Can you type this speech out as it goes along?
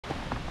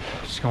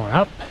Just going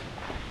up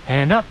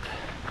and up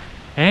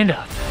and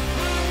up.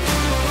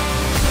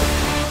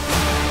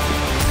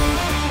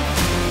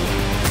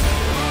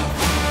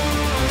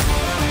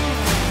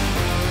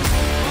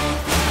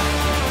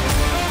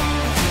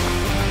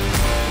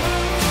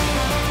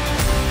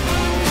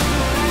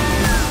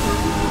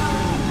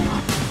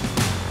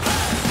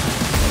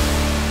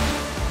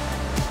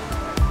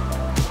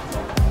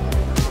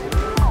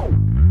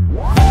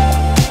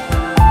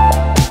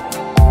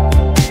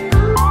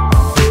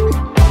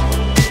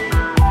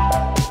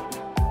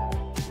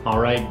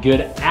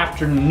 Good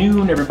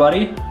afternoon,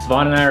 everybody.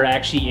 Savon and I are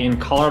actually in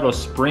Colorado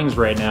Springs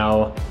right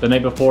now, the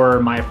night before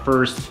my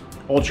first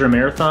ultra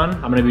marathon.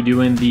 I'm gonna be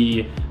doing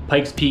the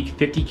Pikes Peak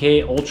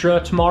 50K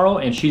Ultra tomorrow,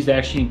 and she's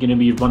actually gonna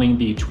be running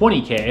the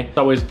 20K. It's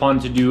always fun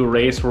to do a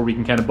race where we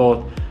can kind of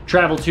both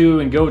travel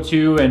to and go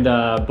to and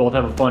both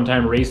have a fun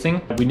time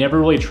racing. We never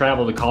really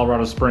traveled to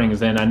Colorado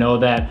Springs, and I know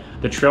that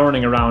the trail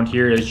running around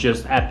here is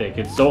just epic.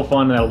 It's so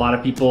fun that a lot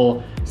of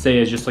people say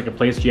it's just like a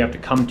place you have to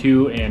come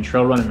to and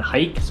trail run and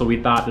hike. So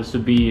we thought this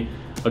would be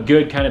a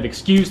good kind of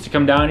excuse to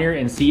come down here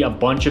and see a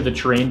bunch of the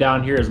terrain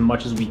down here as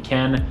much as we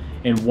can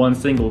in one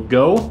single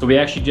go. So we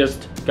actually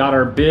just got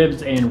our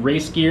bibs and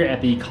race gear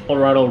at the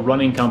Colorado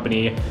Running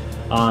Company,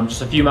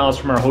 just a few miles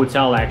from our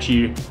hotel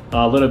actually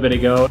a little bit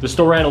ago. The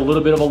store had a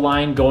little bit of a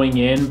line going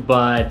in,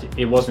 but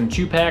it wasn't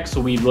too packed,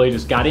 so we really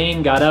just got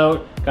in, got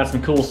out, got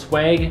some cool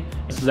swag.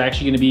 This is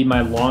actually gonna be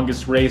my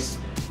longest race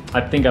I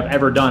think I've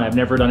ever done. I've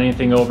never done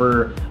anything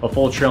over a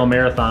full trail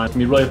marathon. It's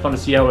gonna be really fun to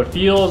see how it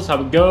feels,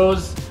 how it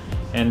goes,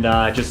 and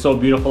just so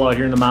beautiful out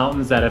here in the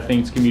mountains that I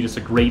think it's gonna be just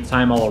a great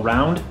time all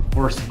around.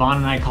 Before Savon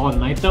and I call it a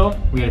night though,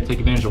 we gotta take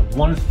advantage of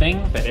one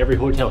thing that every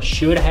hotel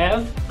should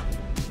have,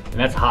 and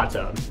that's a hot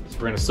tub. So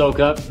we're gonna soak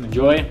up,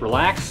 enjoy,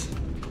 relax.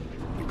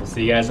 We'll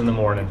see you guys in the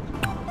morning.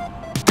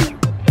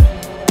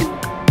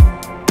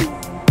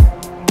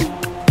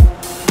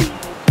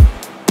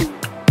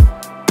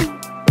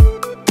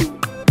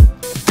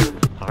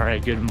 All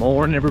right, good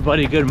morning,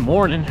 everybody. Good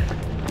morning.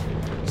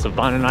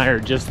 Savon and I are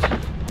just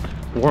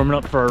warming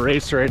up for our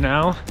race right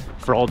now.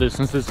 For all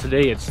distances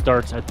today, it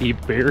starts at the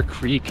Bear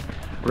Creek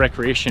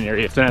Recreation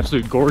Area. It's an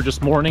absolute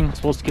gorgeous morning. It's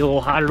supposed to get a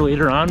little hotter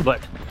later on, but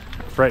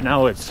for right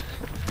now, it's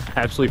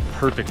absolutely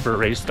perfect for a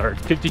race start.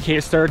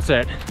 50K starts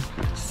at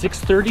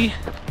 6:30,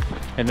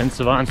 and then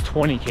Savon's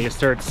 20K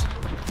starts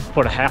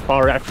about a half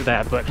hour after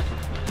that. But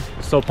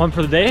so pumped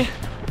for the day.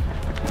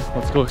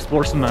 Let's go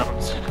explore some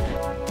mountains.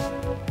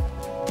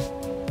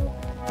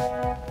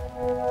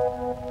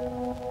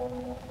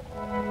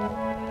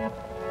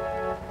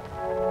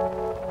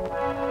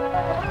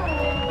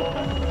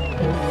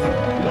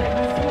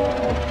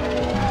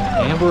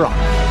 And we're off.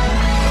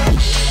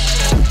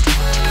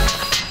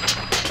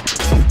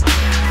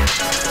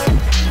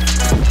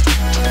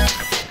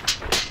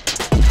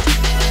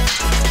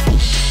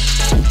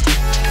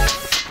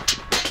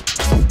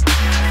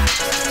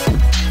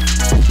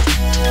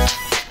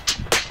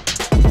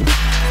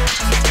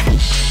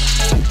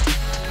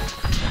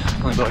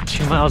 Only about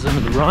 2 miles into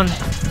the run.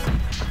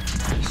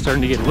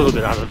 Starting to get a little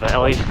bit out of the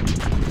valley.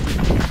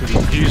 So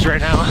these views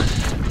right now,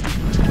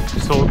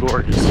 so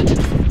gorgeous.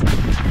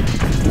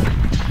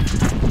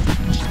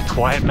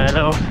 Quiet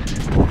meadow,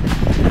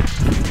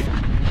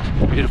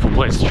 beautiful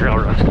place to trail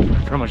run.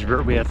 How much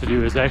vert we have to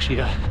do is actually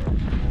a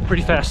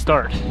pretty fast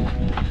start.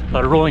 A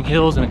lot of rolling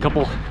hills and a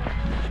couple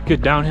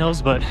good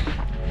downhills, but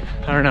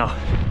I don't know.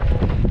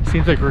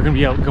 Seems like we're gonna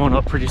be out going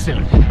up pretty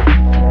soon.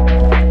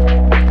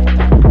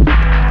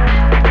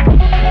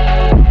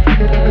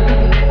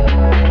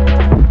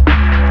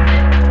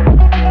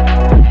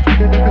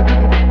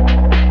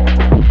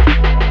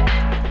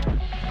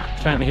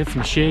 Trying to hit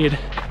some shade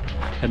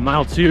at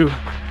mile 2.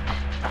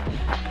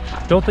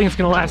 Don't think it's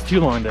gonna last too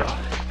long though,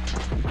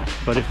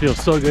 but it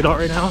feels so good out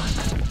right now.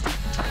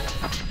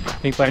 I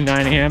think by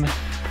 9 a.m.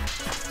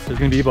 it's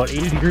gonna be about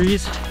 80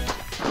 degrees.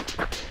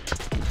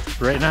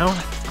 Right now,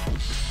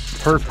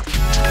 perfect.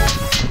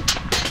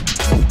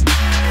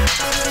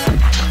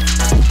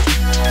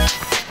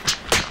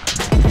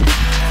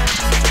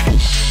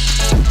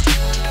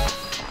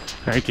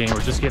 All right, gang,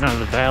 we're just getting out of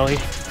the valley,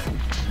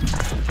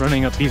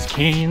 running up these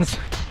canes,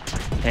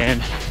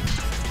 and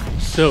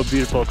so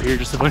beautiful up here.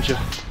 Just a bunch of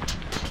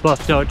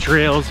buffed out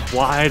trails,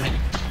 wide,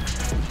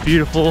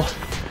 beautiful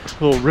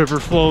little river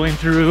flowing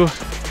through,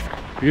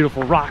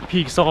 beautiful rock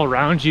peaks all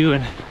around you,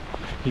 and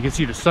you can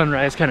see the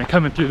sunrise kind of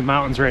coming through the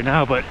mountains right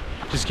now. But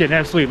just getting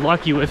absolutely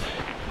lucky with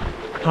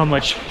how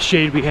much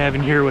shade we have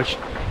in here, which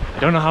I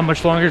don't know how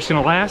much longer it's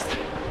gonna last,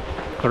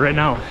 but right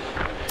now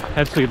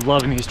absolutely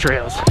loving these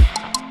trails.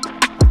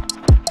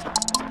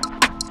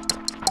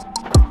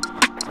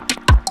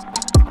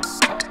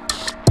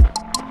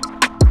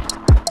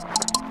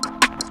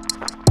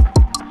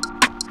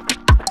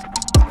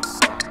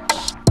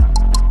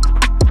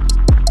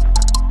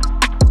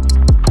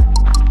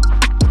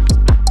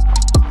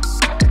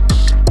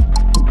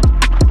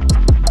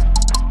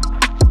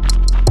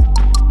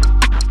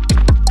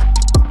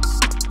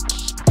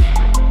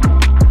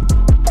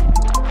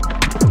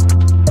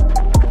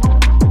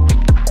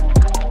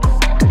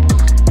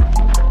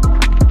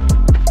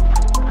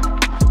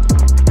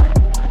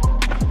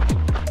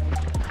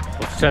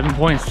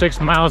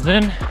 7.6 miles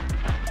in.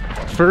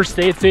 First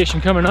aid station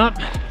coming up.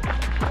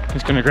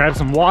 Just gonna grab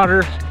some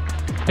water,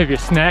 maybe a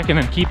snack,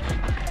 and then keep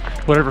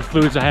whatever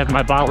fluids I have in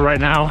my bottle right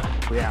now.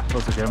 Oh yeah,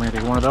 those are good. I'm gonna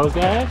take one of those,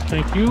 guys.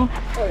 Thank you.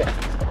 Oh yeah.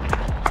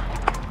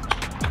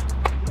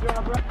 Good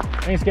job, bro.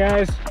 Thanks,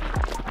 guys.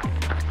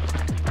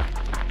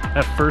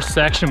 That first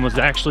section was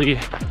actually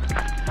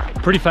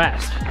pretty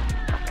fast.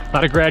 A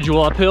lot of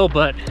gradual uphill,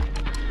 but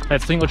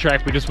that single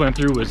track we just went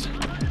through was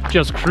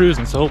just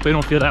cruising, so hopefully I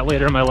don't feel that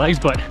later in my legs,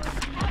 but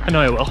I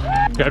know I will.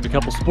 Grabbed a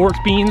couple sports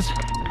beans,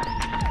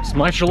 some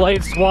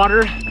electrolytes,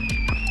 water.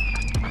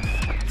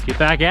 Let's get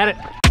back at it.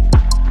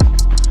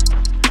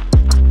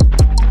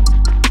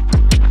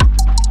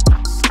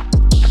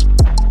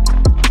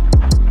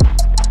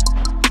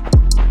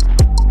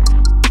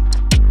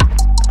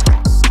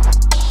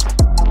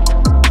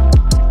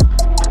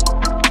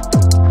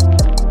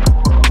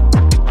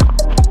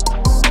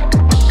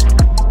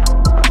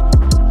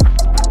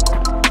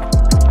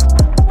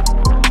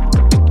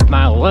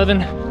 Mile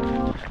 11.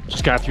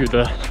 Just got through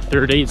the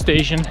third aid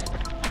station.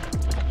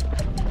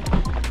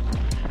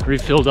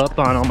 Refilled up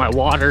on all my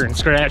water and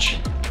scratch,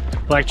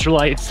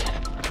 electrolytes.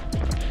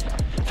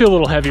 Feel a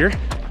little heavier.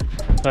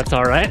 That's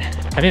all right.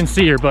 I didn't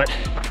see her, but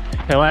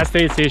that last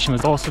aid station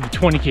was also the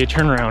 20K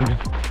turnaround.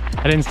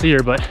 I didn't see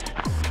her, but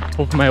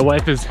hopefully my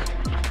wife is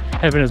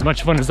having as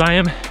much fun as I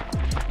am,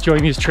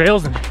 enjoying these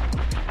trails and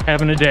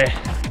having a day.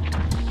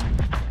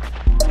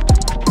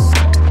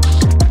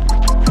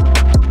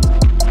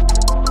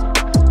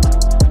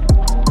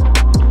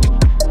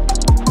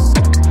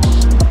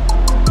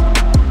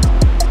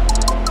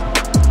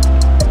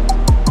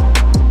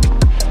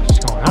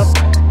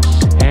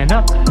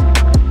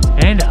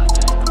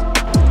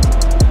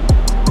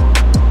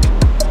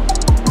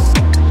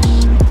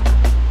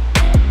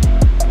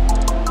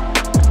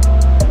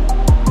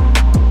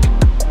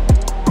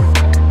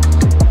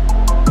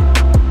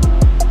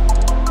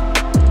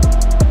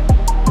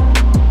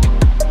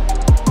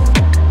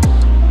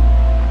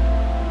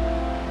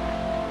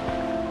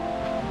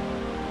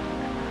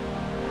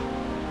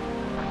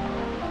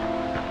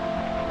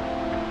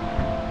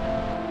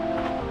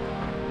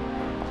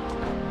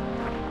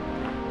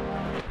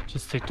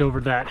 Just ticked over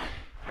that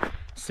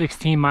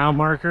 16-mile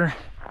marker,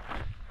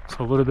 so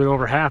a little bit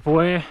over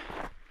halfway. I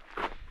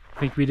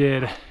think we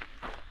did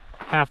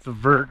half the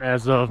vert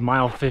as of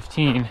mile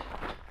 15.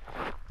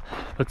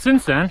 But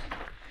since then,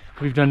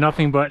 we've done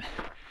nothing but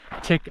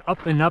tick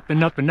up and up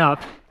and up and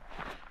up.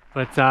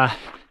 But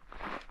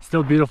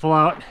still beautiful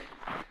out.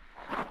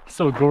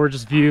 So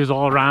gorgeous views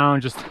all around,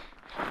 just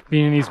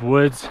being in these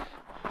woods.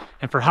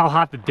 And for how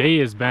hot the day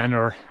has been,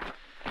 or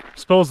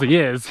supposedly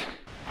is,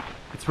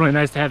 it's really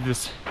nice to have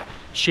this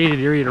shaded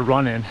area to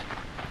run in.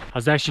 I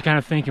was actually kind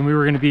of thinking we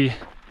were going to be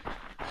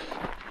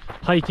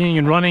hiking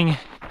and running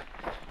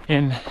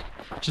in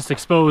just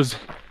exposed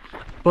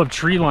above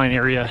tree line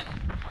area,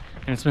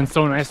 and it's been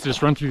so nice to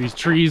just run through these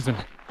trees and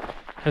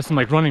have some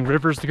like running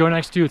rivers to go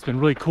next to. It's been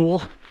really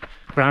cool,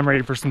 but I'm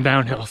ready for some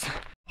downhills.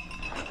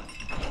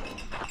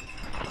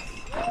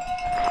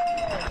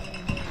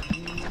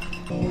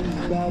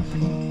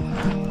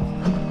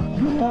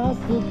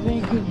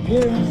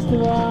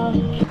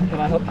 Can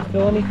I help you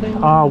fill anything?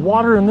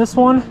 Water in this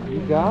one. You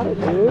got it,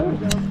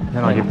 dude. And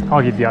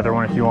I'll give the other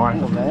one if you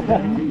want.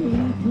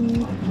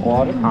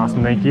 Water.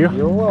 Awesome, thank you.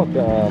 You're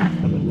welcome.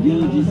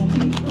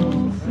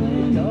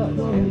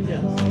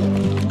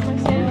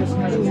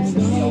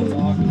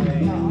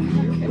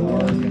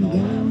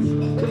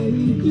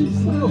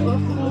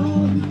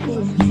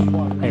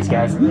 Thanks,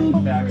 guys.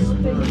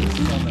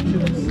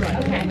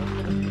 Okay.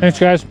 Thanks,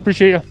 guys.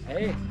 Appreciate you.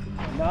 Hey,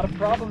 not a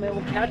problem, man.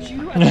 We'll catch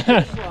you at the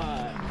finish line.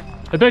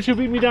 I bet you'll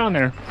beat me down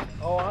there.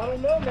 Oh, I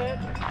don't know, man.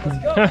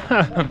 Let's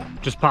go.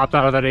 Just popped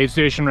out of that aid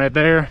station right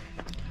there.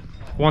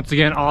 Once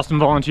again, awesome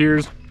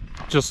volunteers.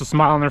 Just a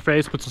smile on their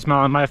face puts a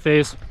smile on my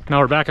face. Now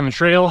we're back on the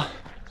trail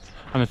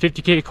on the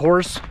 50K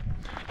course,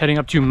 heading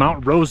up to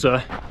Mount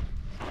Rosa,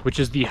 which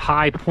is the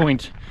high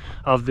point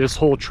of this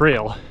whole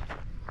trail.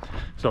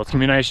 So it's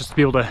gonna be nice just to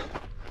be able to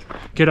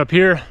get up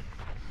here,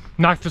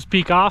 knock this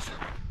peak off,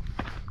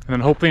 and then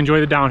hopefully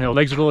enjoy the downhill.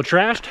 Legs are a little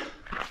trashed,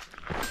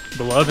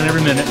 but loving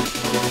every minute.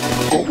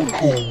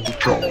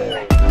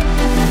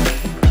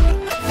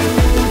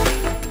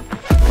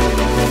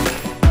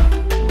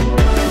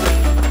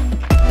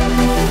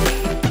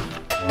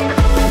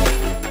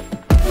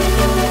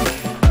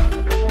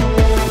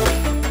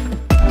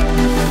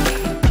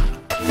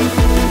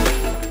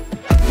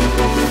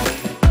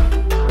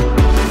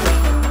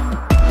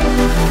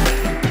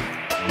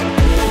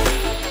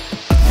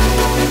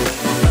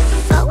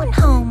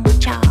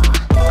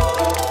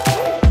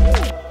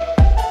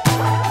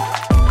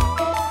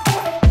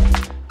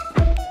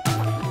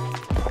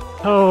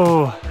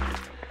 Oh,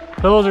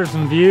 those are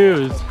some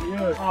views.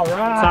 All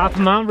right. Top of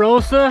Mount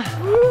Rosa.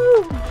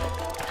 Woo.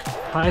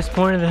 Highest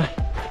point of the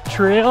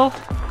trail.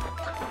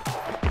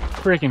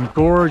 Freaking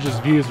gorgeous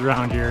views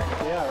around here.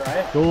 Yeah,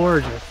 right?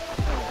 Gorgeous.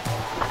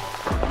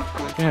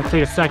 Gonna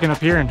take a second up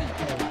here and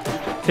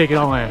take it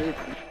all in.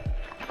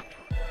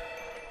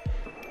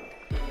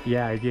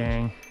 Yeah,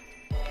 gang.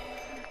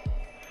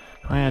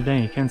 Oh yeah,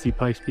 dang, you can see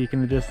Pikes Peak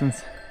in the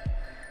distance.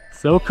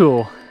 So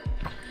cool.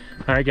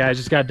 All right, guys,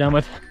 just got done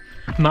with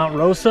Mount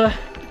Rosa,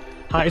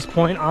 highest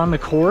point on the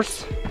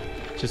course.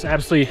 Just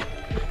absolutely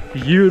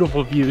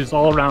beautiful views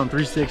all around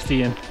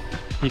 360, and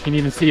you can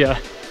even see a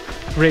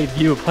great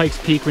view of Pikes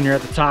Peak when you're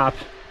at the top.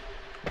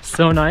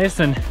 So nice.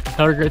 And the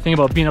other great thing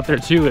about being up there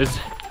too is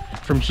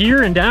from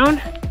here and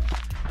down,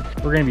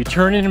 we're gonna be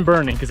turning and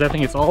burning, because I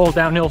think it's all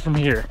downhill from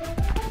here,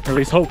 or at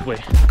least hopefully.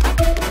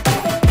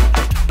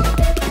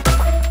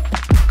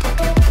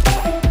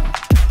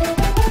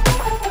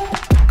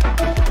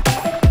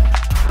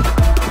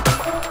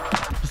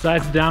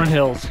 Besides the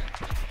downhills,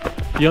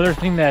 the other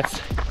thing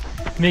that's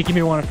making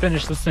me want to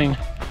finish this thing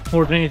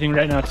more than anything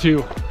right now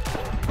too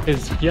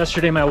is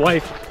yesterday my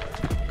wife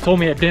told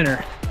me at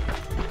dinner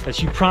that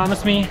she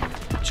promised me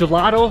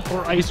gelato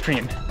or ice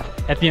cream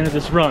at the end of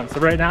this run.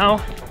 So right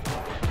now,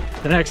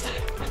 the next,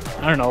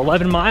 I don't know,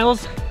 11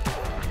 miles,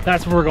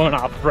 that's what we're going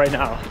off of right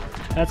now.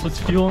 That's what's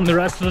fueling the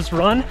rest of this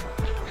run.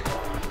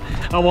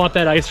 I want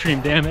that ice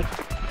cream, damn it.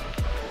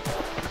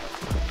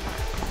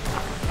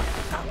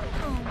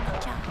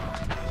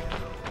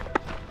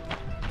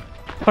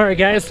 All right,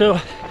 guys, so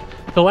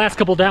the last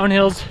couple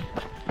downhills,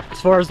 as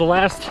far as the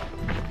last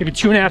maybe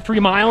 2.5, 3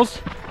 miles,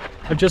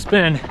 have just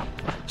been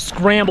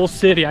scramble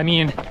city. I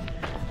mean,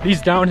 these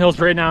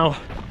downhills right now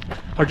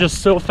are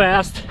just so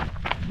fast,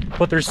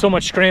 but there's so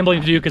much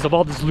scrambling to do because of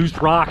all this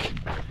loose rock.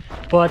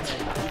 But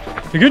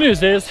the good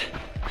news is,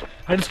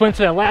 I just went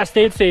to that last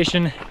aid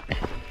station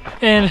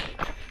and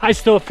I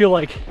still feel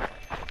like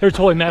they're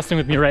totally messing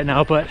with me right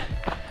now. But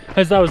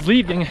as I was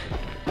leaving,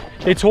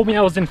 they told me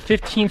I was in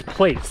 15th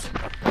place,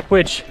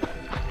 which,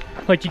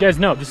 like you guys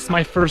know, this is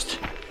my first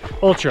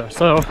ultra,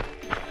 so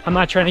I'm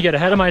not trying to get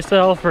ahead of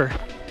myself or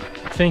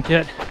think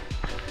that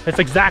that's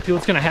exactly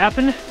what's gonna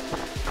happen,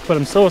 but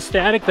I'm so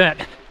ecstatic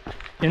that,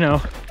 you know,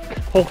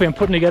 hopefully I'm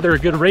putting together a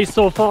good race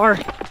so far.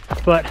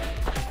 But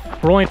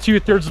we're only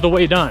 2/3 of the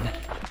way done,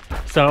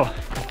 so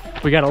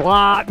we got a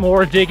lot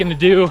more digging to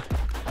do,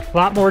 a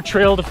lot more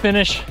trail to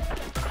finish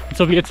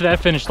until we get to that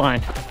finish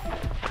line.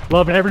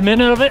 Loving every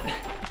minute of it,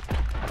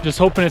 just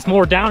hoping it's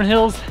more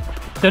downhills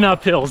than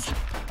uphills.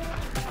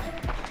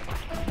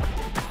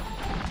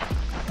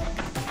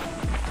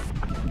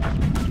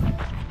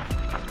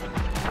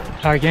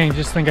 All right, gang,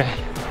 just think I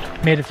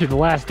made it through the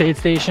last aid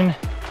station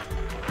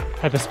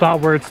at the spot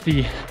where it's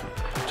the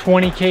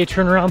 20K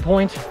turnaround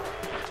point.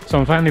 So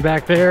I'm finally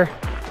back there.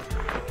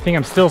 I think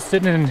I'm still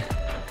sitting in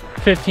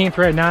 15th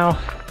right now.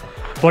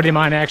 A buddy of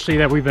mine actually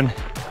that we've been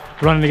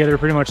running together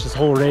pretty much this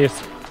whole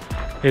race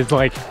is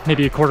like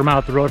maybe a quarter mile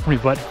up the road from me,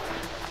 but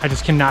I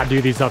just cannot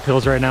do these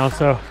uphills right now.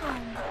 So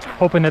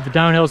hoping that the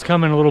downhills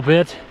come in a little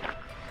bit,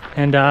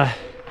 and got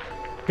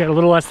a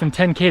little less than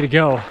 10K to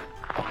go.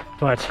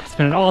 But it's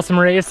been an awesome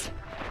race.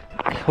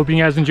 Hope you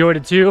guys enjoyed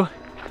it too.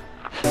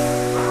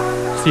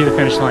 See you at the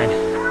finish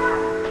line.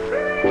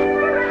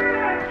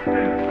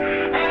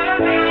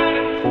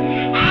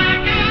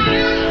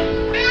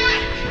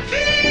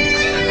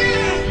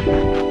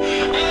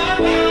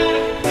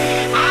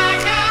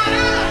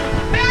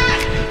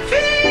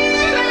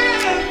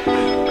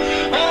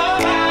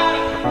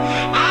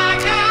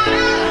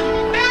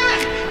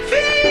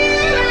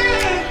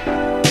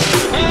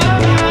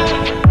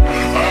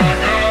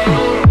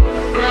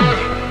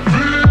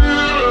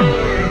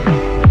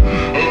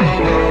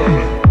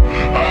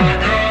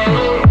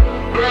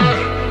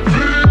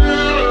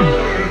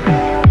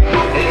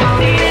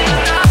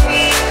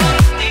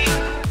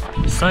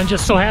 Sun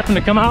just so happened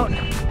to come out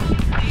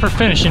for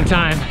finishing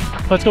time.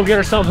 Let's go get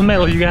ourselves a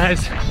medal, you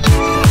guys.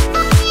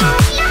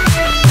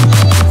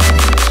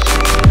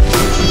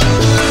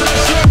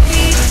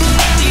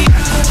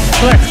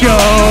 Let's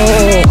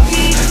go!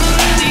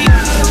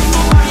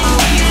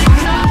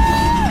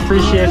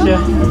 Appreciate you.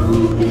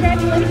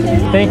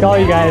 Congratulations. Thank all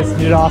you guys. You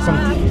did awesome.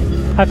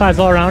 High fives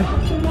all around.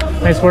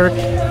 Nice work.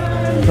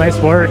 Nice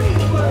work.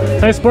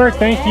 Nice work.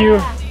 Thank you.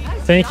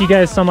 Thank you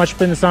guys so much for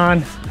putting this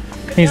on.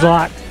 Means a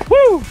lot.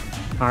 Woo!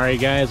 All right,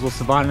 guys. Well,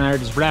 Savannah and I are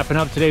just wrapping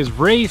up today's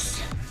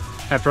race.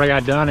 After I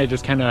got done, I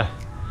just kind of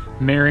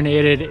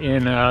marinated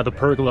in the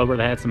pergola where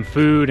they had some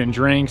food and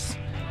drinks.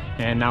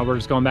 And now we're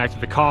just going back to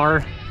the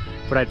car.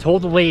 But I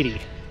told the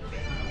lady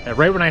that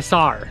right when I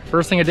saw her,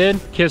 first thing I did,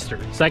 kissed her.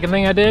 Second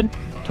thing I did,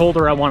 told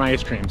her I want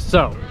ice cream.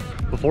 So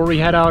before we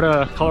head out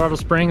of Colorado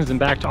Springs and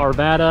back to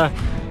Arvada,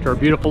 to our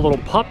beautiful little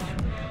pup,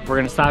 we're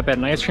gonna stop at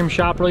an ice cream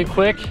shop really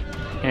quick.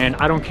 And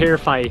I don't care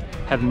if I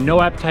have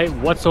no appetite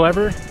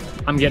whatsoever,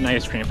 I'm getting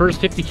ice cream. First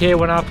 50K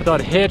went off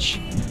without a hitch.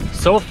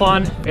 So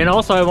fun. And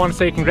also I want to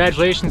say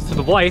congratulations to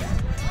the wife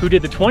who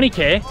did the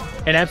 20K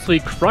and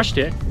absolutely crushed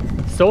it.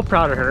 So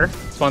proud of her.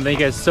 Just want to thank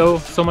you guys so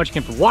much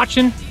again for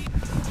watching.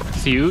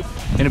 See you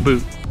in a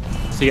boot.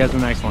 See you guys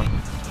in the next one.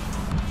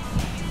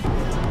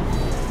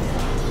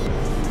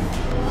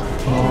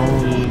 Oh,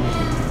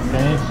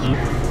 thank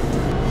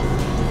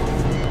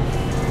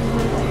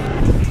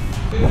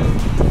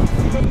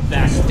you.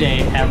 Best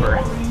day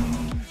ever.